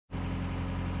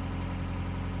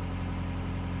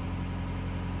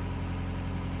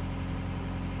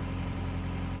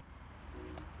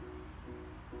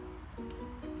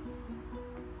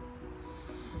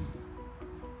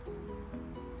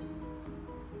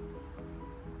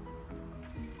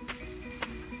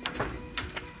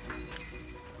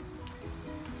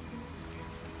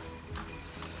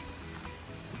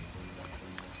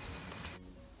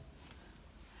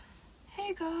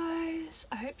Christmas.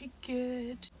 I hope you're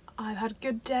good. I've had a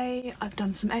good day. I've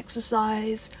done some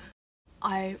exercise.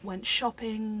 I went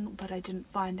shopping, but I didn't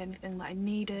find anything that I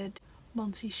needed.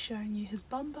 Monty's showing you his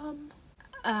bum bum.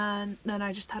 And then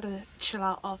I just had a chill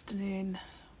out afternoon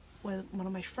with one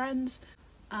of my friends.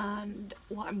 And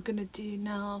what I'm gonna do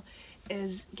now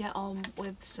is get on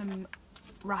with some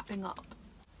wrapping up.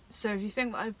 So if you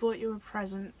think that I've bought you a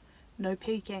present, no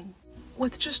peeking.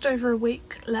 With just over a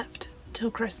week left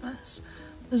till Christmas,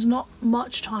 there's not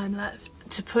much time left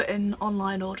to put in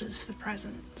online orders for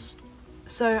presents.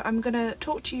 So I'm going to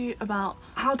talk to you about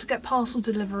how to get parcel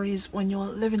deliveries when you're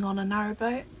living on a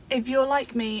narrowboat. If you're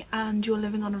like me and you're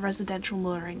living on a residential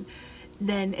mooring,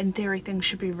 then in theory things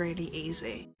should be really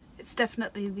easy. It's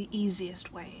definitely the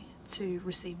easiest way to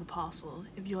receive a parcel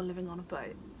if you're living on a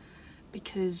boat,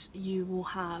 because you will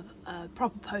have a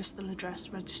proper postal address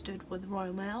registered with the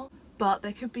Royal Mail. But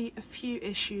there could be a few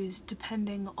issues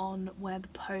depending on where the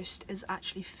post is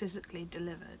actually physically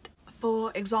delivered.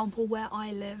 For example, where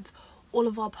I live, all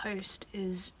of our post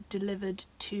is delivered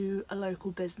to a local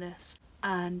business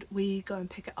and we go and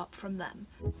pick it up from them.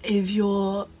 If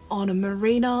you're on a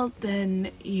marina, then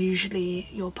usually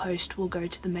your post will go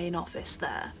to the main office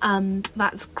there. And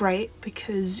that's great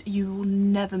because you will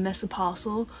never miss a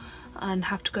parcel and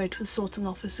have to go to the sorting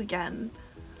office again.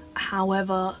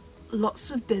 However,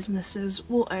 lots of businesses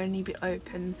will only be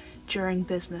open during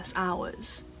business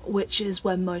hours, which is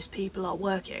when most people are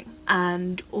working.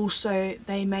 And also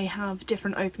they may have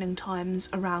different opening times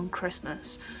around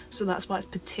Christmas, so that's why it's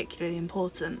particularly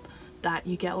important that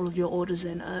you get all of your orders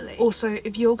in early. Also,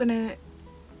 if you're gonna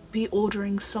be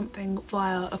ordering something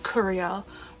via a courier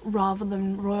rather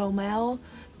than Royal Mail,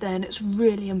 then it's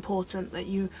really important that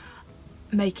you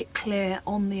make it clear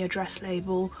on the address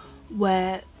label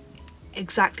where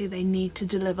exactly they need to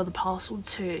deliver the parcel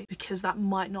to, because that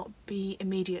might not be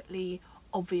immediately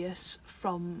obvious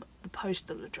from the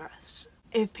postal address.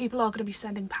 If people are going to be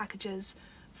sending packages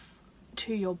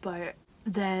to your boat,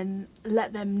 then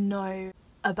let them know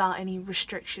about any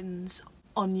restrictions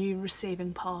on you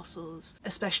receiving parcels,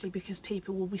 especially because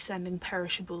people will be sending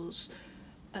perishables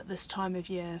at this time of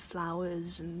year,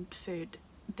 flowers and food,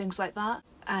 things like that,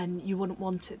 and you wouldn't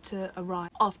want it to arrive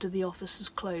after the office is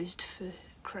closed for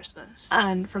Christmas.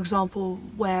 And for example,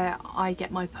 where I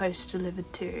get my post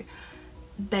delivered to,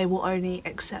 they will only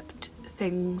accept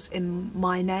things in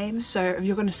my name. So if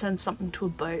you're going to send something to a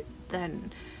boat,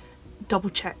 then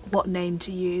double check what name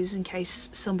to use in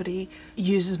case somebody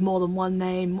uses more than one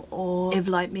name, or if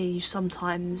like me you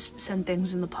sometimes send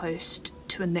things in the post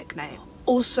to a nickname.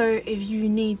 Also, if you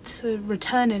need to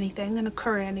return anything and a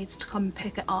courier needs to come and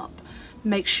pick it up,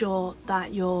 make sure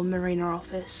that your marina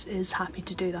office is happy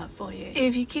to do that for you.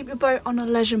 If you keep your boat on a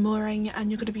leisure mooring and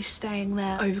you're going to be staying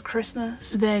there over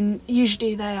Christmas, then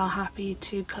usually they are happy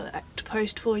to collect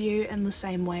post for you in the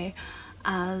same way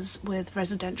as with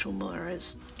residential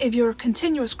moorers. If you're a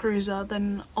continuous cruiser,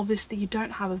 then obviously you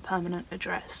don't have a permanent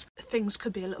address. Things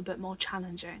could be a little bit more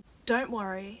challenging. Don't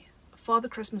worry, Father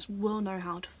Christmas will know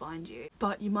how to find you,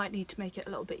 but you might need to make it a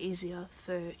little bit easier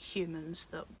for humans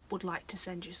that would like to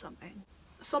send you something.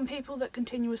 Some people that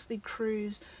continuously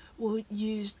cruise will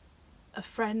use a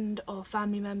friend or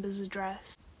family member's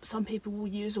address. Some people will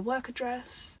use a work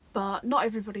address, but not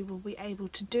everybody will be able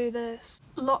to do this.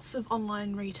 Lots of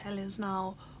online retailers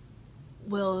now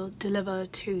will deliver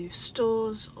to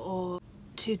stores or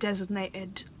to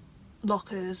designated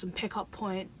lockers and pick-up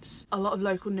points. A lot of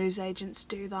local news agents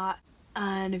do that.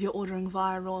 And if you're ordering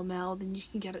via Royal Mail, then you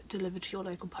can get it delivered to your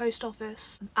local post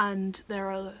office. And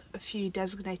there are a few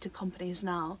designated companies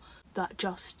now that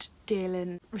just deal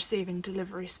in receiving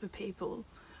deliveries for people,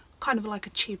 kind of like a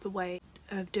cheaper way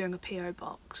of doing a PO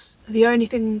box. The only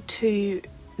thing to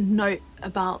note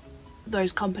about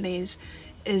those companies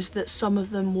is that some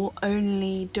of them will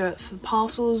only do it for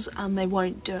parcels and they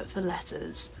won't do it for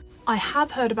letters. I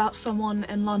have heard about someone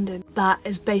in London that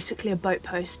is basically a boat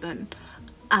postman,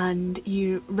 and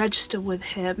you register with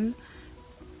him,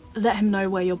 let him know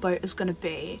where your boat is going to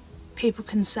be. People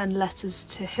can send letters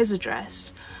to his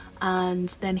address and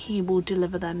then he will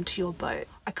deliver them to your boat.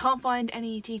 I can't find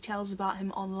any details about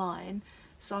him online,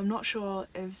 so I'm not sure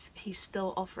if he's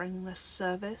still offering this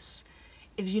service.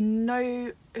 If you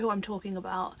know who I'm talking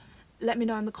about, let me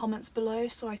know in the comments below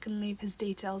so I can leave his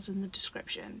details in the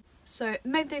description. So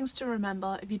main things to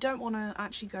remember: if you don't want to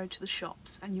actually go to the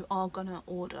shops and you are gonna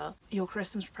order your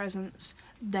Christmas presents,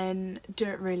 then do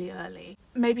it really early.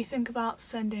 Maybe think about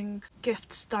sending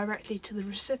gifts directly to the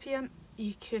recipient.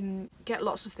 You can get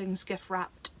lots of things gift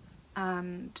wrapped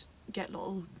and get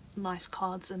little nice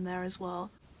cards in there as well.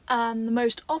 And the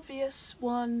most obvious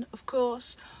one, of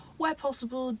course, Where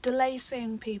possible, delay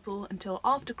seeing people until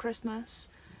after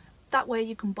Christmas. That way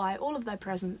you can buy all of their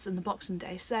presents in the Boxing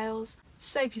Day sales,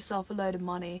 save yourself a load of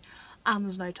money, and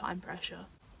there's no time pressure.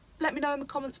 Let me know in the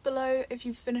comments below if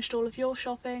you've finished all of your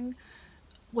shopping,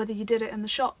 whether you did it in the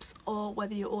shops or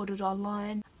whether you ordered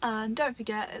online. And don't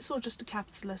forget, it's all just a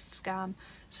capitalist scam,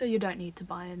 so you don't need to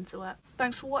buy into it.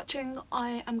 Thanks for watching.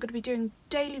 I am going to be doing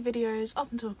daily videos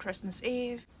up until Christmas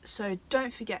Eve, so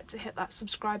don't forget to hit that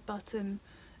subscribe button.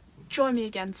 Join me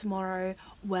again tomorrow,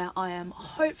 where I am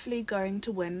hopefully going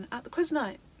to win at the quiz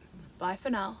night. Bye for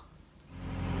now.